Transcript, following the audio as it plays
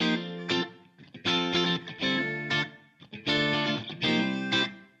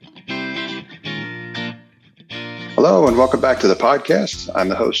Hello and welcome back to the podcast. I'm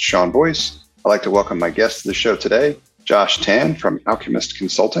the host, Sean Boyce. I'd like to welcome my guest to the show today, Josh Tan from Alchemist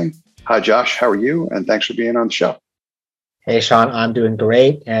Consulting. Hi, Josh. How are you? And thanks for being on the show. Hey, Sean. I'm doing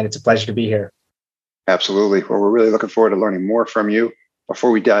great, and it's a pleasure to be here. Absolutely. Well, we're really looking forward to learning more from you. Before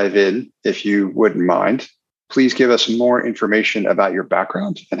we dive in, if you wouldn't mind, please give us more information about your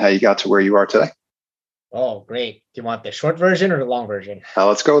background and how you got to where you are today. Oh, great. Do you want the short version or the long version?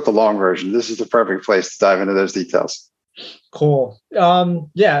 Let's go with the long version. This is the perfect place to dive into those details. Cool. So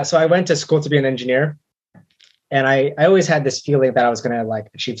I went to school to be an engineer, and I always had this feeling that I was going to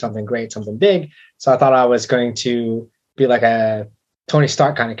achieve something great, something big. So I thought I was going to be like a Tony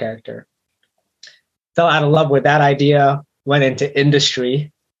Stark kind of character. Fell out of love with that idea, went into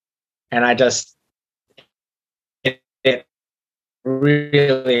industry, and I just it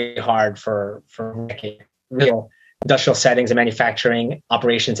really hard for real industrial settings and manufacturing,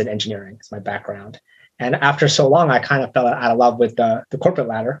 operations, and engineering is my background. And after so long, I kind of fell out of love with the corporate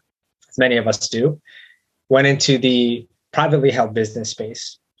ladder, as many of us do, went into the privately held business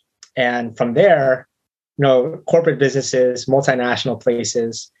space. And from there, corporate businesses, multinational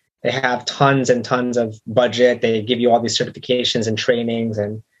places, they have tons and tons of budget. They give you all these certifications and trainings.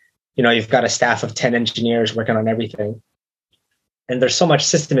 And, you've got a staff of 10 engineers working on everything. And there's so much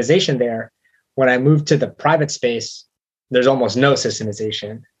systemization there. When I moved to the private space, there's almost no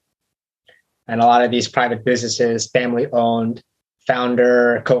systemization. And a lot of these private businesses, family-owned,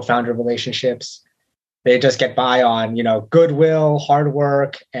 founder, co-founder relationships, they just get by on, goodwill, hard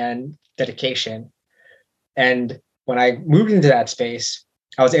work, and dedication. And when I moved into that space,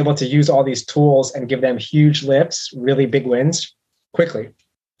 I was able to use all these tools and give them huge lifts, really big wins quickly.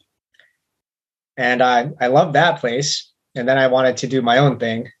 And I loved that place. And then I wanted to do my own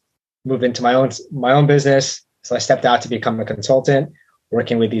thing, move into my own business. So I stepped out to become a consultant,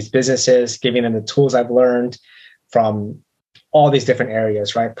 working with these businesses, giving them the tools I've learned from all these different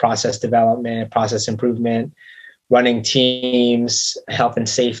areas, right? Process development, process improvement, running teams, health and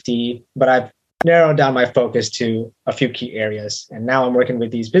safety. But I've narrowed down my focus to a few key areas. And now I'm working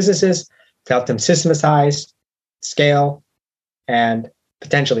with these businesses to help them systematize, scale, and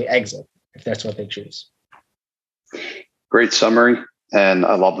potentially exit if that's what they choose. Great summary. And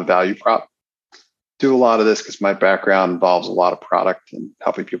I love the value prop. Do a lot of this because my background involves a lot of product and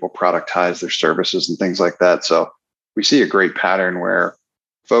helping people productize their services and things like that. So we see a great pattern where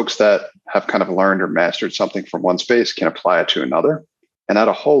folks that have kind of learned or mastered something from one space can apply it to another and add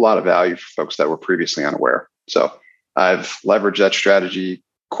a whole lot of value for folks that were previously unaware. So I've leveraged that strategy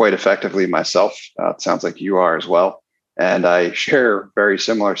quite effectively myself. It sounds like you are as well. And I share very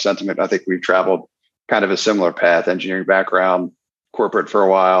similar sentiment. I think we've traveled kind of a similar path, engineering background, corporate for a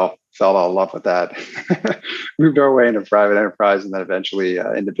while, fell out of love with that, moved our way into private enterprise, and then eventually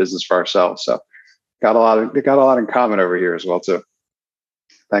into business for ourselves. So got a lot in common over here as well too.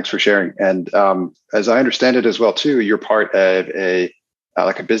 Thanks for sharing. And as I understand it as well too, you're part of a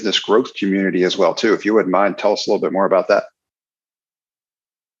business growth community as well too. If you wouldn't mind, tell us a little bit more about that.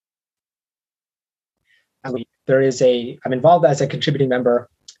 I'm involved as a contributing member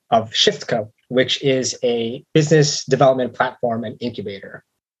of ShiftCo, which is a business development platform and incubator.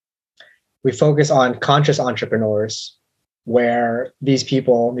 We focus on conscious entrepreneurs, where these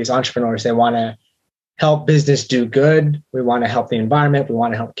entrepreneurs, they want to help business do good. We want to help the environment. We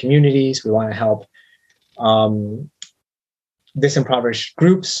want to help communities. We want to help disempowered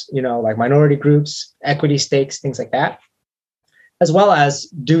groups, like minority groups, equity stakes, things like that, as well as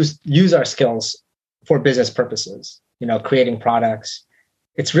use our skills for business purposes, creating products.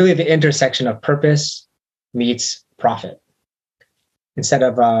 It's really the intersection of purpose meets profit. Instead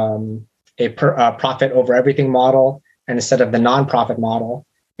of a profit over everything model, and instead of the non-profit model,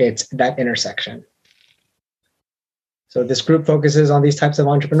 it's that intersection. So this group focuses on these types of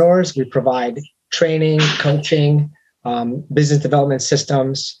entrepreneurs. We provide training, coaching, business development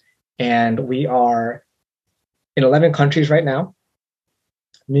systems, and we are in 11 countries right now.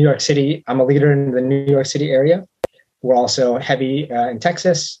 New York City, I'm a leader in the New York City area. We're also heavy in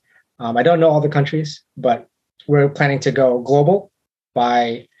Texas. I don't know all the countries, but we're planning to go global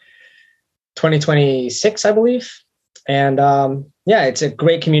by 2026, I believe. And it's a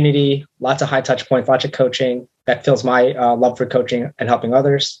great community, lots of high touch points, lots of coaching. That fills my love for coaching and helping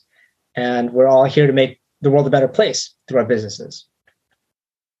others. And we're all here to make the world a better place through our businesses.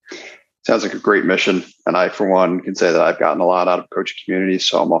 Sounds like a great mission. And I, for one, can say that I've gotten a lot out of coaching communities.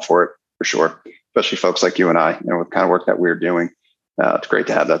 So I'm all for it, for sure. Especially folks like you and I, with the kind of work that we're doing. It's great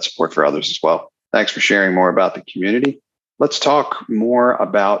to have that support for others as well. Thanks for sharing more about the community. Let's talk more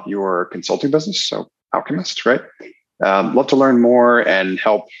about your consulting business. So Alchemist, right? Love to learn more and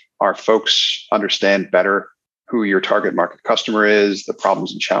help our folks understand better who your target market customer is, the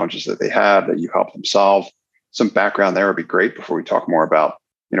problems and challenges that they have that you help them solve. Some background there would be great before we talk more about,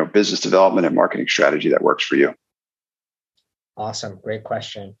 business development and marketing strategy that works for you. Awesome. Great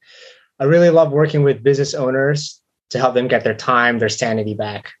question. I really love working with business owners to help them get their time, their sanity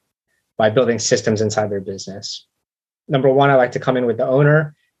back by building systems inside their business. Number one, I like to come in with the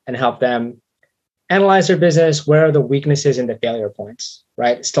owner and help them analyze their business. Where are the weaknesses and the failure points,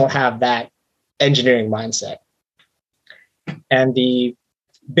 right? Still have that engineering mindset. And the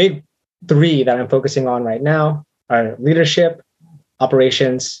big three that I'm focusing on right now are leadership,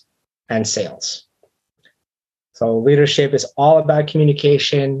 operations, and sales. So leadership is all about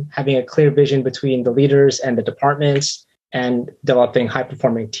communication, having a clear vision between the leaders and the departments, and developing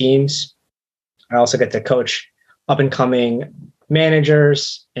high-performing teams. I also get to coach up-and-coming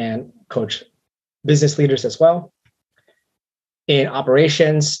managers and coach business leaders as well. In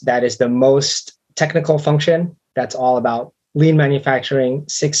operations, that is the most technical function. That's all about lean manufacturing,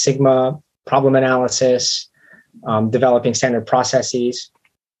 Six Sigma, problem analysis, developing standard processes.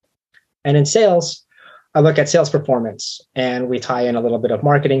 And in sales, I look at sales performance, and we tie in a little bit of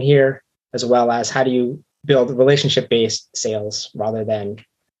marketing here, as well as how do you build relationship-based sales rather than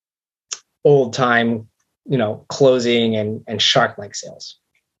old-time, closing and shark-like sales.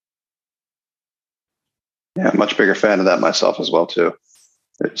 Yeah, I'm a much bigger fan of that myself as well, too.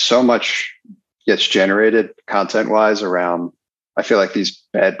 So much gets generated content-wise around, I feel like, these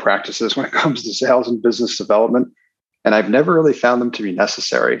bad practices when it comes to sales and business development. And I've never really found them to be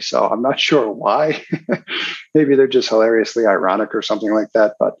necessary. So I'm not sure why. Maybe they're just hilariously ironic or something like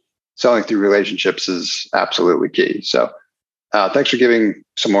that. But selling through relationships is absolutely key. So thanks for giving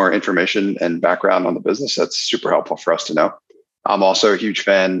some more information and background on the business. That's super helpful for us to know. I'm also a huge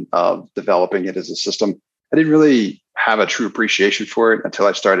fan of developing it as a system. I didn't really have a true appreciation for it until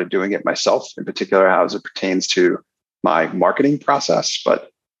I started doing it myself, in particular, how as it pertains to my marketing process.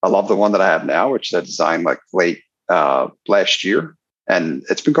 But I love the one that I have now, which I designed like late last year. And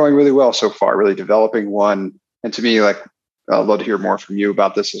it's been going really well so far, really developing one. And to me, I'd love to hear more from you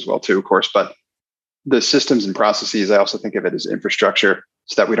about this as well, too, of course. But the systems and processes, I also think of it as infrastructure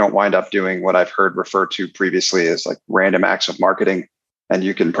so that we don't wind up doing what I've heard referred to previously as like random acts of marketing. And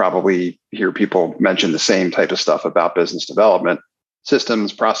you can probably hear people mention the same type of stuff about business development,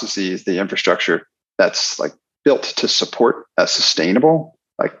 systems, processes, the infrastructure that's like built to support a sustainable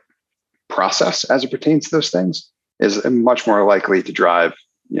process as it pertains to those things is much more likely to drive,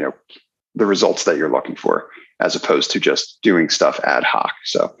 the results that you're looking for, as opposed to just doing stuff ad hoc.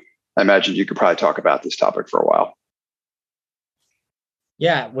 So I imagine you could probably talk about this topic for a while.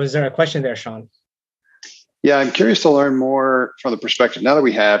 Yeah. Was there a question there, Sean? Yeah, I'm curious to learn more from the perspective. Now that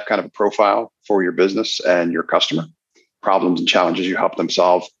we have kind of a profile for your business and your customer, problems and challenges you help them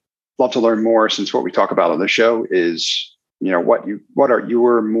solve, love to learn more, since what we talk about on the show is what are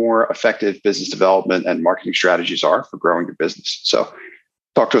your more effective business development and marketing strategies are for growing your business. So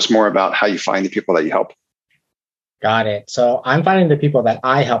talk to us more about how you find the people that you help. Got it. So I'm finding the people that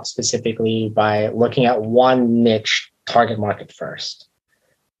I help specifically by looking at one niche target market first.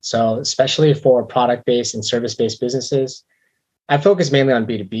 So especially for product-based and service-based businesses, I focus mainly on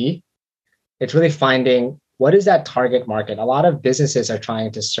B2B. It's really finding what is that target market. A lot of businesses are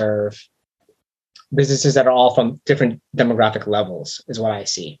trying to serve businesses that are all from different demographic levels, is what I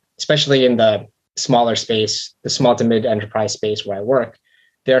see, especially in the smaller space, the small to mid enterprise space where I work.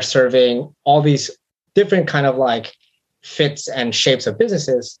 They're serving all these different kind of like fits and shapes of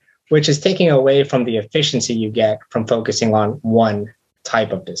businesses, which is taking away from the efficiency you get from focusing on one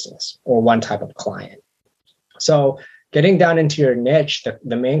type of business or one type of client. So getting down into your niche,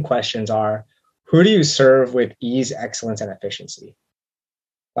 the main questions are, who do you serve with ease, excellence, and efficiency?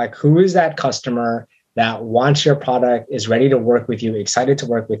 Like, who is that customer that wants your product, is ready to work with you, excited to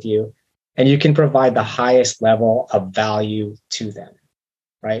work with you, and you can provide the highest level of value to them,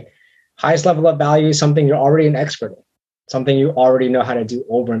 right? Highest level of value is something you're already an expert in, something you already know how to do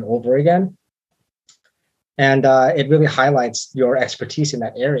over and over again. And it really highlights your expertise in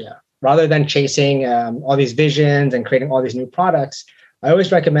that area. Rather than chasing all these visions and creating all these new products, I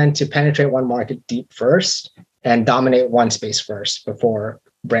always recommend to penetrate one market deep first and dominate one space first before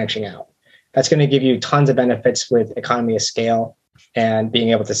branching out. That's going to give you tons of benefits with economy of scale and being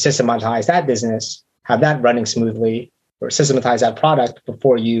able to systematize that business, have that running smoothly, or systematize that product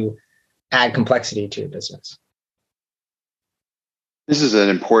before you add complexity to your business. This is an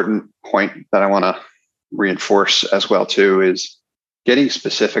important point that I want to reinforce as well, too, is getting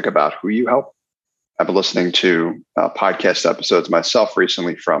specific about who you help. I've been listening to podcast episodes myself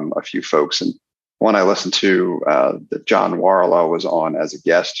recently from a few folks. And one I listened to that John Warlow was on as a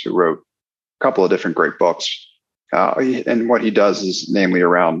guest, who wrote a couple of different great books. And what he does is namely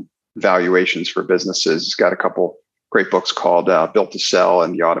around valuations for businesses. He's got a couple great books called Built to Sell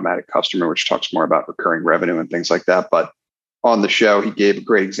and The Automatic Customer, which talks more about recurring revenue and things like that. But on the show, he gave a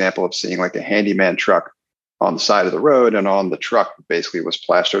great example of seeing like a handyman truck on the side of the road, and on the truck basically was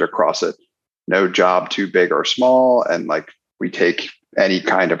plastered across it, no job too big or small. And like, we take any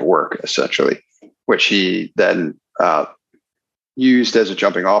kind of work essentially, which he then used as a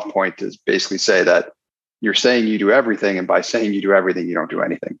jumping off point to basically say that you're saying you do everything. And by saying you do everything, you don't do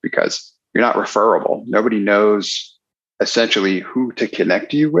anything, because you're not referable. Nobody knows essentially who to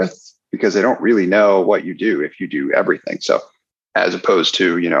connect you with, because they don't really know what you do if you do everything. So as opposed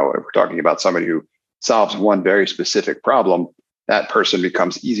to, if we're talking about somebody who solves one very specific problem, that person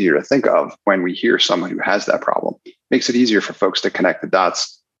becomes easier to think of when we hear someone who has that problem. Makes it easier for folks to connect the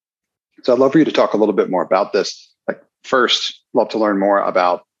dots. So I'd love for you to talk a little bit more about this. Like, first, love to learn more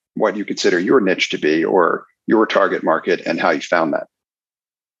about what you consider your niche to be, or your target market, and how you found that.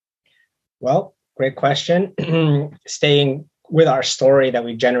 Well, great question. Staying with our story that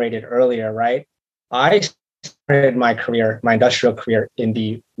we generated earlier, right? I started my industrial career in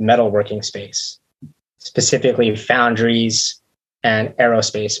the metalworking space, specifically foundries and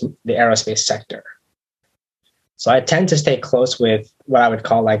aerospace, the aerospace sector. So I tend to stay close with what I would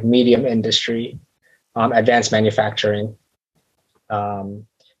call like medium industry, advanced manufacturing.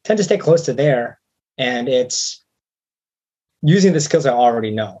 Tend to stay close to there, and it's using the skills I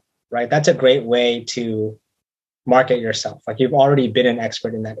already know, right? That's a great way to market yourself. Like, you've already been an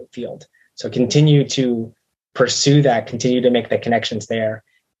expert in that field. So continue to pursue that, continue to make the connections there,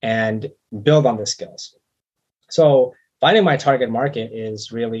 and build on the skills. So finding my target market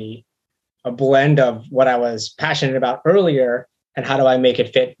is really a blend of what I was passionate about earlier and how do I make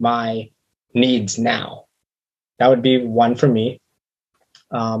it fit my needs now. That would be one for me.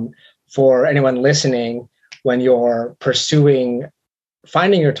 For anyone listening, when you're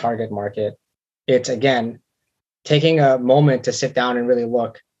finding your target market, it's, again, taking a moment to sit down and really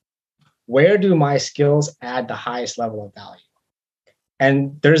look, where do my skills add the highest level of value?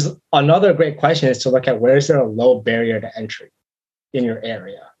 And there's another great question is to look at, where is there a low barrier to entry in your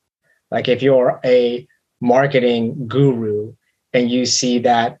area? Like, if you're a marketing guru and you see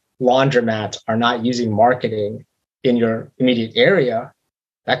that laundromats are not using marketing in your immediate area,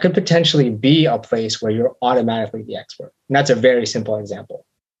 that could potentially be a place where you're automatically the expert. And that's a very simple example.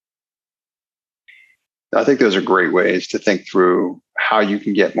 I think those are great ways to think through how you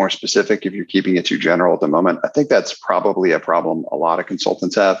can get more specific if you're keeping it too general at the moment. I think that's probably a problem a lot of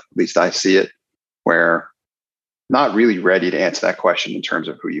consultants have. At least I see it, where not really ready to answer that question in terms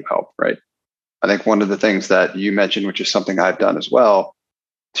of who you help, right? I think one of the things that you mentioned, which is something I've done as well,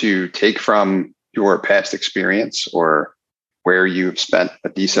 to take from your past experience or where you've spent a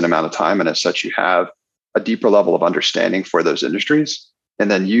decent amount of time, and as such, you have a deeper level of understanding for those industries, and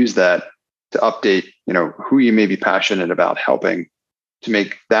then use that to update, who you may be passionate about helping to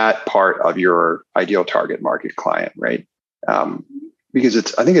make that part of your ideal target market client, right?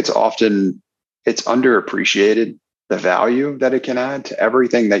 Because I think it's underappreciated, the value that it can add to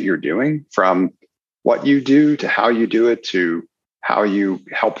everything that you're doing, from what you do to how you do it to how you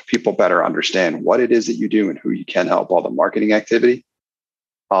help people better understand what it is that you do and who you can help, all the marketing activity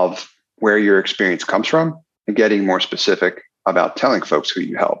of where your experience comes from, and getting more specific about telling folks who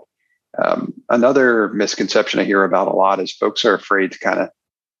you help. Another misconception I hear about a lot is folks are afraid to kind of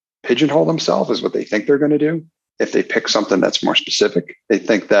pigeonhole themselves as what they think they're going to do. If they pick something that's more specific, they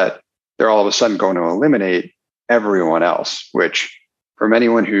think that they're all of a sudden going to eliminate everyone else, which, from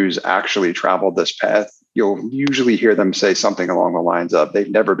anyone who's actually traveled this path, you'll usually hear them say something along the lines of they've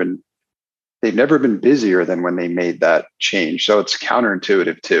never been busier than when they made that change. So it's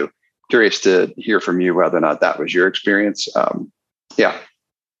counterintuitive too. Curious to hear from you whether or not that was your experience. Yeah.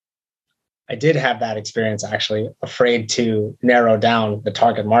 I did have that experience, actually, afraid to narrow down the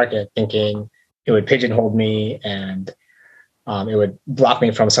target market, thinking it would pigeonhole me and it would block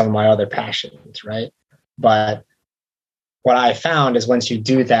me from some of my other passions, right? But what I found is, once you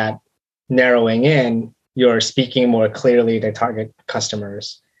do that narrowing in, you're speaking more clearly to target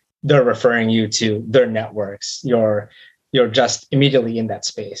customers. They're referring you to their networks. You're just immediately in that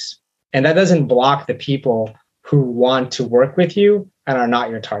space. And that doesn't block the people who want to work with you and are not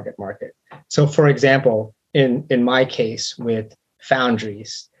your target market. So, for example, in my case with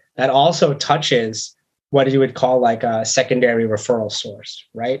foundries, that also touches what you would call like a secondary referral source,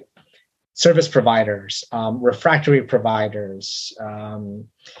 right? Service providers, refractory providers,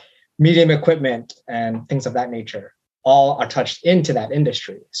 medium equipment, and things of that nature, all are touched into that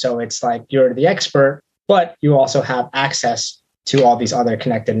industry. So it's like you're the expert, but you also have access to all these other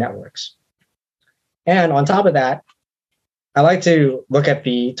connected networks. And on top of that, I like to look at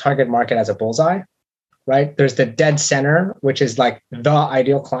the target market as a bullseye, right? There's the dead center, which is like the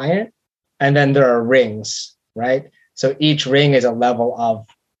ideal client. And then there are rings, right? So each ring is a level of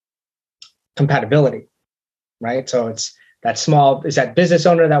compatibility, right? So it's that business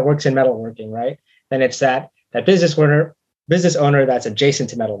owner that works in metalworking, right? Then it's that business owner that's adjacent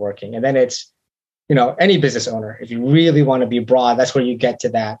to metalworking. And then it's, any business owner. If you really want to be broad, that's where you get to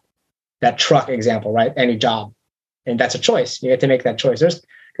that truck example, right? Any job. And that's a choice. You get to make that choice.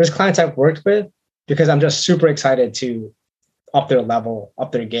 There's clients I've worked with because I'm just super excited to up their level,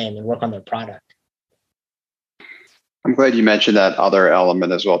 up their game, and work on their product. I'm glad you mentioned that other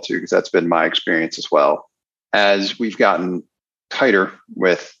element as well, too, because that's been my experience as well. As we've gotten tighter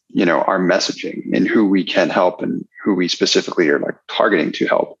with, our messaging and who we can help and who we specifically are like targeting to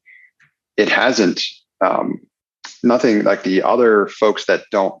help, it hasn't, nothing like the other folks that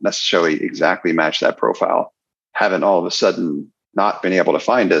don't necessarily exactly match that profile haven't all of a sudden not been able to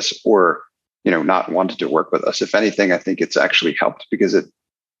find us or, not wanted to work with us. If anything, I think it's actually helped because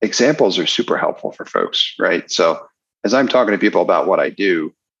examples are super helpful for folks, right? So as I'm talking to people about what I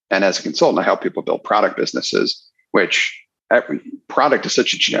do, and as a consultant, I help people build product businesses, which product is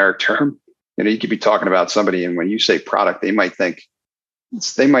such a generic term. You could be talking about somebody, and when you say product, they might think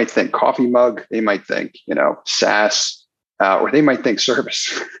coffee mug, they might think, SaaS, or they might think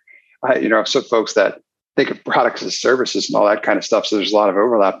service. Some folks that think of products as services and all that kind of stuff. So there's a lot of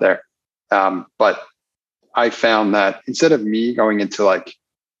overlap there. But I found that instead of me going into like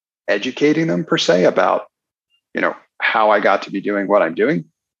educating them per se about, how I got to be doing what I'm doing,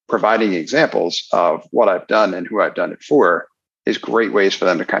 providing examples of what I've done and who I've done it for is great ways for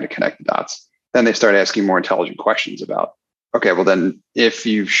them to kind of connect the dots. Then they start asking more intelligent questions about, okay, well then if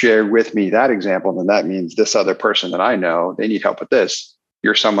you share with me that example, then that means this other person that I know, they need help with this.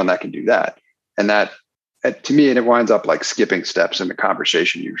 You're someone that can do that. And that, to me, it winds up like skipping steps in the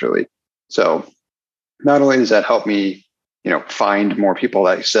conversation usually. So not only does that help me, find more people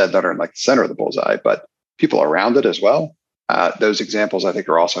that you said that are in like the center of the bullseye, but people around it as well. Those examples I think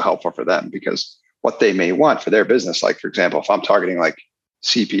are also helpful for them because what they may want for their business, like for example, if I'm targeting like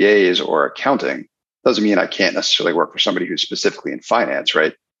CPAs or accounting, doesn't mean I can't necessarily work for somebody who's specifically in finance,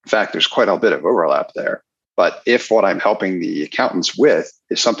 right? In fact, there's quite a bit of overlap there. But if what I'm helping the accountants with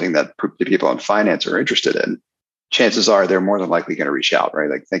is something that the people in finance are interested in, chances are they're more than likely going to reach out,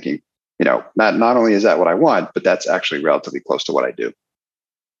 right? Like thinking, not only is that what I want, but that's actually relatively close to what I do.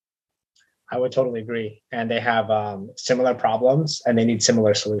 I would totally agree. And they have similar problems and they need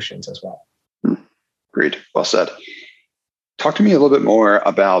similar solutions as well. Agreed. Well said. Talk to me a little bit more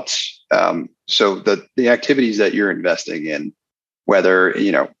about so the activities that you're investing in, whether,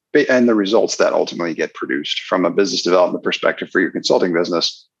 and the results that ultimately get produced from a business development perspective for your consulting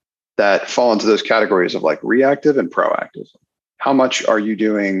business that fall into those categories of like reactive and proactive. How much are you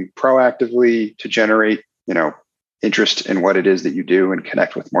doing proactively to generate, interest in what it is that you do and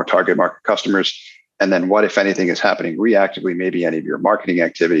connect with more target market customers? And then what, if anything, is happening reactively, maybe any of your marketing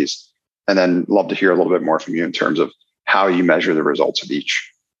activities? And then love to hear a little bit more from you in terms of how you measure the results of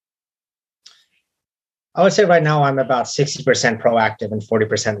each. I would say right now I'm about 60% proactive and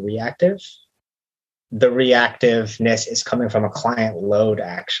 40% reactive. The reactiveness is coming from a client load,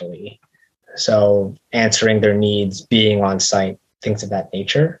 actually. So answering their needs, being on site, things of that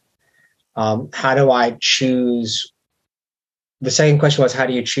nature. How do I choose? The second question was, how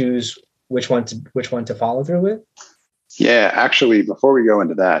do you choose which one to follow through with? Yeah, actually, before we go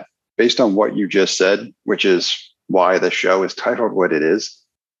into that, based on what you just said, which is why the show is titled what it is,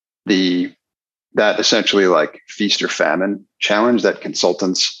 that essentially like feast or famine challenge that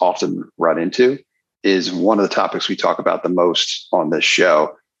consultants often run into is one of the topics we talk about the most on this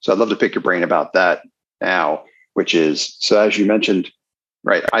show. So I'd love to pick your brain about that now, which is, so as you mentioned,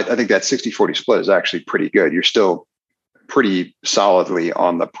 right, I think that 60-40 split is actually pretty good. You're still pretty solidly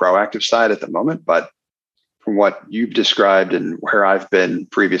on the proactive side at the moment, but from what you've described and where I've been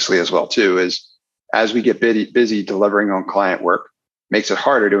previously as well too, is as we get busy delivering on client work, makes it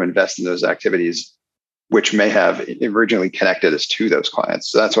harder to invest in those activities, which may have originally connected us to those clients.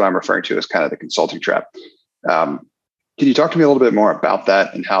 So that's what I'm referring to as kind of the consulting trap. Can you talk to me a little bit more about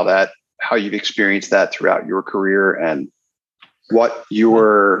that and how you've experienced that throughout your career and what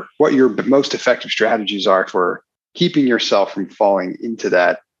your most effective strategies are for keeping yourself from falling into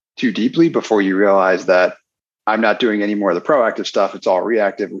that too deeply before you realize that I'm not doing any more of the proactive stuff. It's all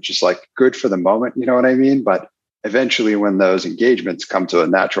reactive, which is like good for the moment. You know what I mean? But eventually when those engagements come to a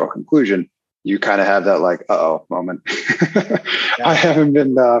natural conclusion, you kind of have that like, uh-oh moment. Yeah. I haven't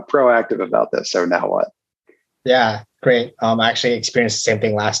been proactive about this. So now what? Yeah. Great. I actually experienced the same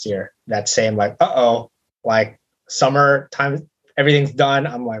thing last year. That same like, like summertime, everything's done.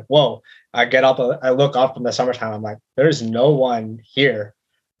 I'm like, whoa. I get up, I look up in the summertime. I'm like, there's no one here.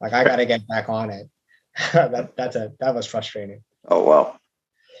 Like I got to get back on it. That was frustrating. Oh, wow.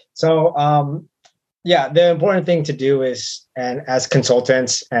 So, yeah, the important thing to do is, and as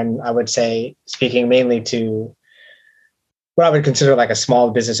consultants, and I would say speaking mainly to what I would consider like a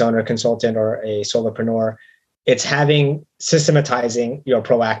small business owner consultant or a solopreneur, it's systematizing your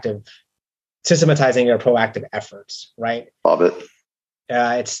proactive efforts, right? Love it.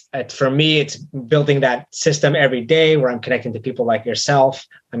 It's for me, it's building that system every day where I'm connecting to people like yourself.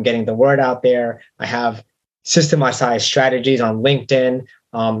 I'm getting the word out there. I have systematized strategies on LinkedIn,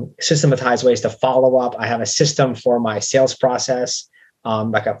 systematized ways to follow up. I have a system for my sales process,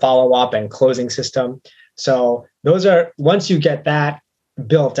 like a follow up and closing system. So once you get that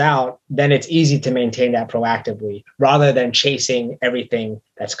built out, then it's easy to maintain that proactively rather than chasing everything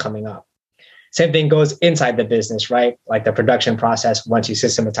that's coming up. Same thing goes inside the business, right? Like the production process, once you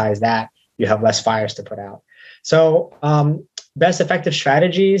systematize that, you have less fires to put out. So best effective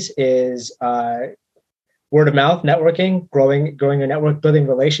strategies is word of mouth, networking, growing your network, building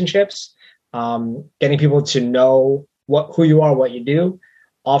relationships, getting people to know who you are, what you do,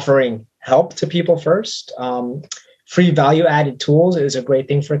 offering help to people first. Free value added tools is a great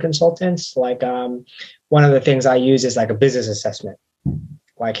thing for consultants. Like one of the things I use is like a business assessment.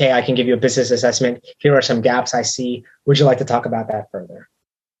 Like, hey, I can give you a business assessment. Here are some gaps I see. Would you like to talk about that further?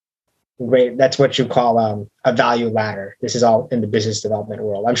 Great. That's what you call a value ladder. This is all in the business development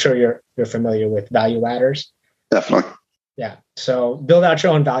world. I'm sure you're familiar with value ladders. Definitely. Yeah. So build out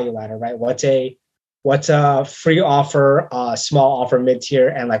your own value ladder, right? What's a free offer, small offer, mid-tier,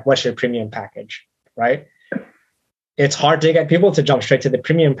 and like what's your premium package, right? It's hard to get people to jump straight to the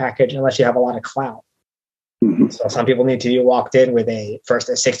premium package unless you have a lot of clout. Mm-hmm. So some people need to be walked in with first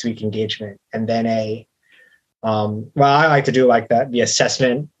a 6-week engagement, and then I like to do like the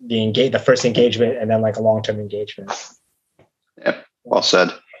assessment, the first engagement, and then like a long-term engagement. Yeah, well said.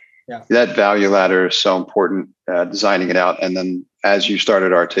 Yeah, that value ladder is so important. Designing it out, and then as you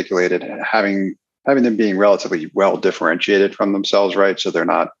started articulated, having them being relatively well differentiated from themselves, right? So they're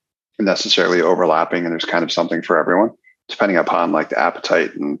not necessarily overlapping, and there's kind of something for everyone, depending upon like the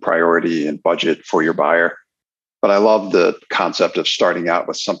appetite and priority and budget for your buyer. But I love the concept of starting out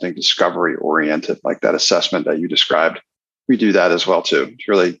with something discovery oriented, like that assessment that you described. We do that as well too, to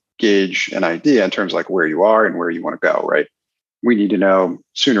really gauge an idea in terms of like where you are and where you want to go, right? We need to know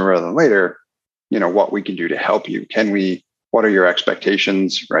sooner rather than later, what we can do to help you. What are your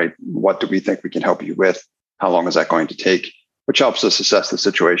expectations, right? What do we think we can help you with? How long is that going to take? Which helps us assess the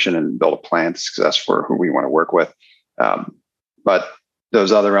situation and build a plan to success for who we want to work with. But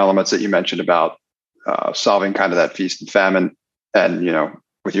those other elements that you mentioned about solving kind of that feast and famine, and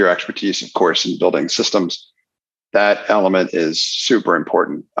with your expertise, of course, in building systems, that element is super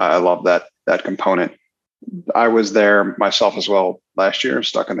important. I love that component. I was there myself as well last year,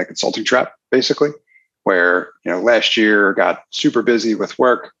 stuck in the consulting trap, basically, where last year got super busy with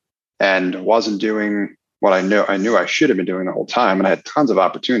work and wasn't doing what I knew I should have been doing the whole time, and I had tons of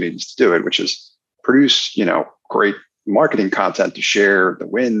opportunities to do it, which is produce great marketing content to share the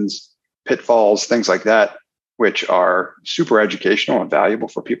wins, pitfalls, things like that, which are super educational and valuable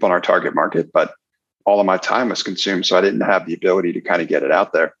for people in our target market. But all of my time was consumed, so I didn't have the ability to kind of get it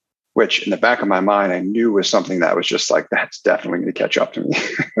out there, which in the back of my mind, I knew was something that was just like, that's definitely going to catch up to me.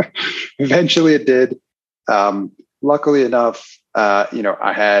 Eventually it did. Luckily enough,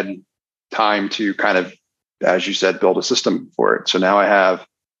 I had time to kind of, as you said, build a system for it. So now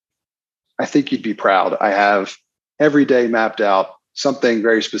I think you'd be proud. I have every day mapped out something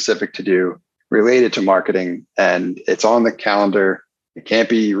very specific to do related to marketing, and it's on the calendar. It can't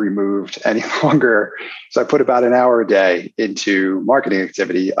be removed any longer. So I put about an hour a day into marketing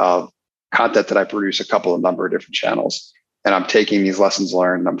activity of content that I produce a number of different channels. And I'm taking these lessons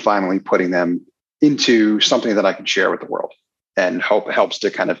learned and I'm finally putting them into something that I can share with the world, and helps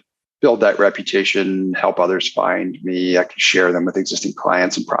to kind of build that reputation, help others find me. I can share them with existing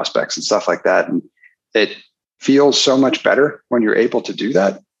clients and prospects and stuff like that. And it feels so much better when you're able to do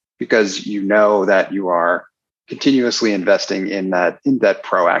that, because you know that you are continuously investing in that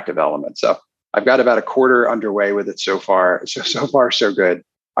proactive element. So I've got about a quarter underway with it so far. So far, so good.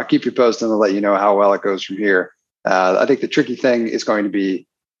 I'll keep you posted and let you know how well it goes from here. I think the tricky thing is going to be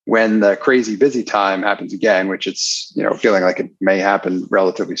when the crazy busy time happens again, which it's feeling like it may happen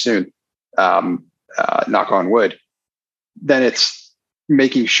relatively soon. Knock on wood. Then it's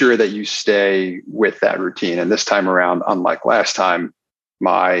making sure that you stay with that routine. And this time around, unlike last time,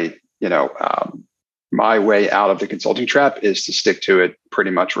 my my way out of the consulting trap is to stick to it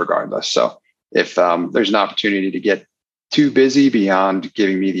pretty much regardless. So if there's an opportunity to get too busy beyond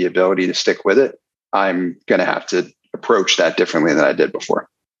giving me the ability to stick with it, I'm going to have to approach that differently than I did before.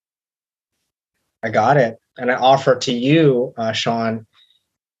 I got it. And I offer to you, Sean,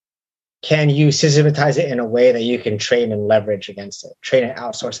 can you systematize it in a way that you can train and leverage against it? Train and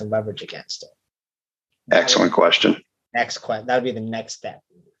outsource and leverage against it? Excellent question. That would be the next step.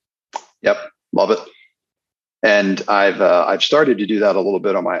 Yep. Love it. And I've started to do that a little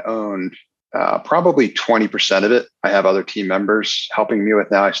bit on my own. Probably 20% of it, I have other team members helping me with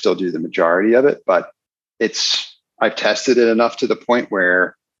now. I still do the majority of it, but I've tested it enough to the point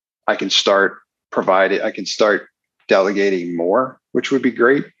where I can start delegating more, which would be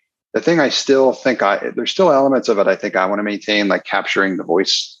great. The thing I still think there's still elements of it I think I want to maintain, like capturing the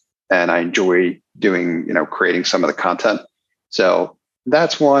voice, and I enjoy doing, creating some of the content. So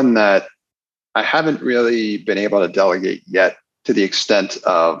that's one that I haven't really been able to delegate yet to the extent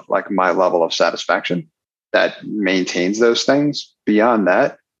of like my level of satisfaction that maintains those things. Beyond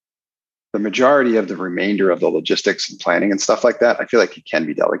that, the majority of the remainder of the logistics and planning and stuff like that, I feel like it can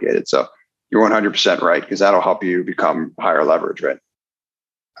be delegated. So you're 100% right, because that'll help you become higher leverage, right?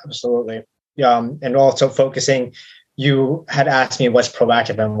 Absolutely. And also focusing, you had asked me what's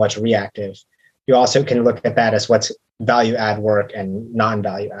proactive and what's reactive. You also can look at that as what's value add work and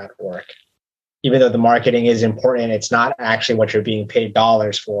non-value add work. Even though the marketing is important, it's not actually what you're being paid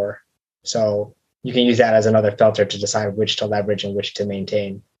dollars for. So you can use that as another filter to decide which to leverage and which to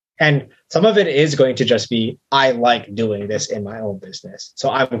maintain. And some of it is going to just be, I like doing this in my own business,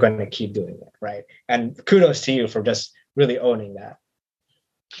 so I'm going to keep doing it, right? And kudos to you for just really owning that.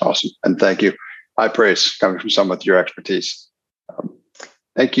 Awesome. And thank you. High praise coming from someone with your expertise.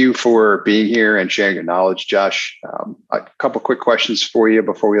 Thank you for being here and sharing your knowledge, Josh. A couple quick questions for you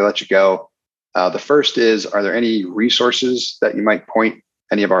before we let you go. The first is, are there any resources that you might point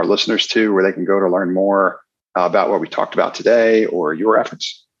any of our listeners to where they can go to learn more about what we talked about today or your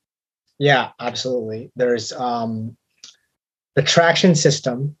efforts? Yeah, absolutely. There's the traction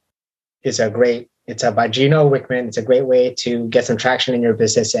system is it's by Gino Wickman. It's a great way to get some traction in your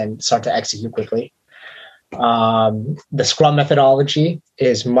business and start to execute quickly. The Scrum methodology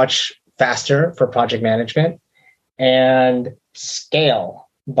is much faster for project management. And Scale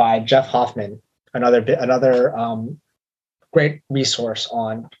by Jeff Hoffman, another great resource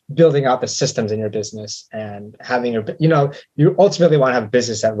on building out the systems in your business and having you ultimately want to have a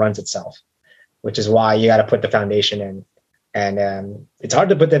business that runs itself, which is why you got to put the foundation in. And it's hard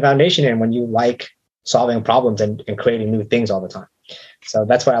to put the foundation in when you like solving problems and creating new things all the time. So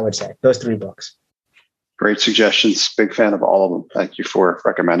that's what I would say. Those 3 books. Great suggestions. Big fan of all of them. Thank you for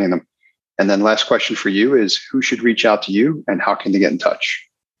recommending them. And then last question for you is, who should reach out to you and how can they get in touch?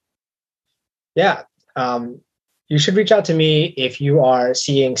 Yeah. You should reach out to me if you are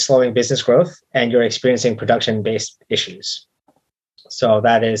seeing slowing business growth and you're experiencing production-based issues. So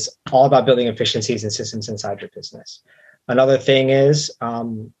that is all about building efficiencies and systems inside your business. Another thing is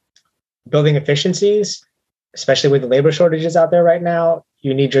building efficiencies, especially with the labor shortages out there right now.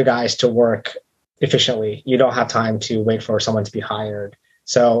 You need your guys to work efficiently. You don't have time to wait for someone to be hired.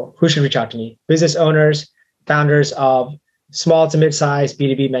 So who should reach out to me? Business owners, founders of small to mid-sized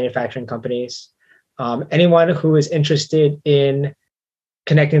B2B manufacturing companies, anyone who is interested in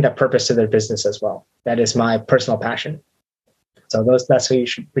connecting that purpose to their business as well. That is my personal passion. So that's who you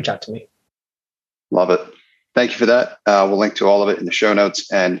should reach out to me. Love it. Thank you for that. We'll link to all of it in the show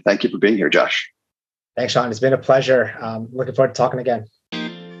notes. And thank you for being here, Josh. Thanks, Sean. It's been a pleasure. Looking forward to talking again.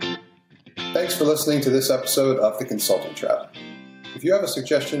 Thanks for listening to this episode of The Consulting Trap. If you have a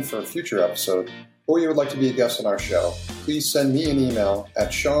suggestion for a future episode, or you would like to be a guest on our show, please send me an email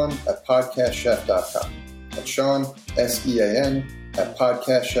at sean@podcastchef.com. That's Sean, SEAN,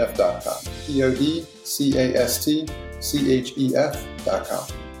 @podcastchef.com. PODCASTCHEF.com.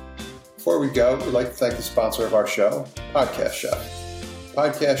 Before we go, we'd like to thank the sponsor of our show, Podcast Chef.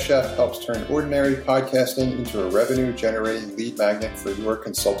 Podcast Chef helps turn ordinary podcasting into a revenue-generating lead magnet for your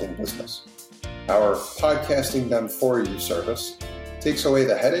consulting business. Our Podcasting Done For You service takes away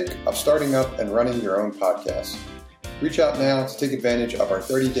the headache of starting up and running your own podcast. Reach out now to take advantage of our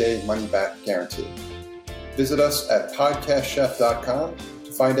 30-day money-back guarantee. Visit us at podcastchef.com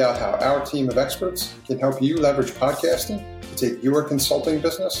to find out how our team of experts can help you leverage podcasting to take your consulting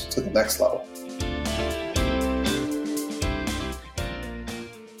business to the next level.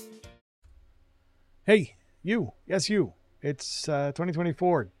 Hey, you. Yes, you. It's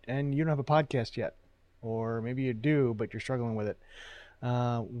 2024 and you don't have a podcast yet. Or maybe you do, but you're struggling with it.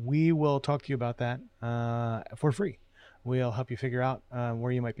 We will talk to you about that for free. We'll help you figure out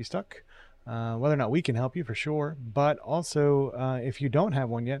where you might be stuck, whether or not we can help you for sure, but also if you don't have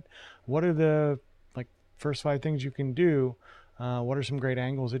one yet, what are the first 5 things you can do? What are some great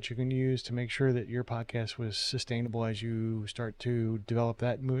angles that you can use to make sure that your podcast was sustainable as you start to develop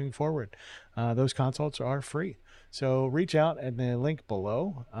that moving forward? Those consults are free. So reach out at the link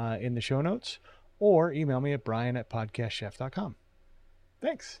below in the show notes, or email me at brian@podcastchef.com.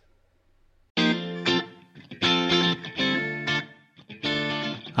 Thanks.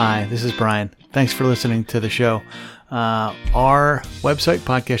 Hi, this is Brian. Thanks for listening to the show. Our website,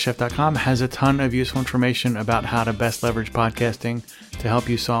 podcastchef.com, has a ton of useful information about how to best leverage podcasting to help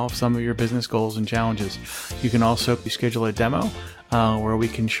you solve some of your business goals and challenges. You can also schedule a demo where we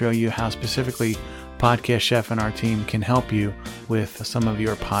can show you how specifically Podcast Chef and our team can help you with some of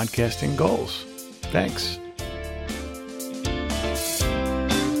your podcasting goals. Thanks.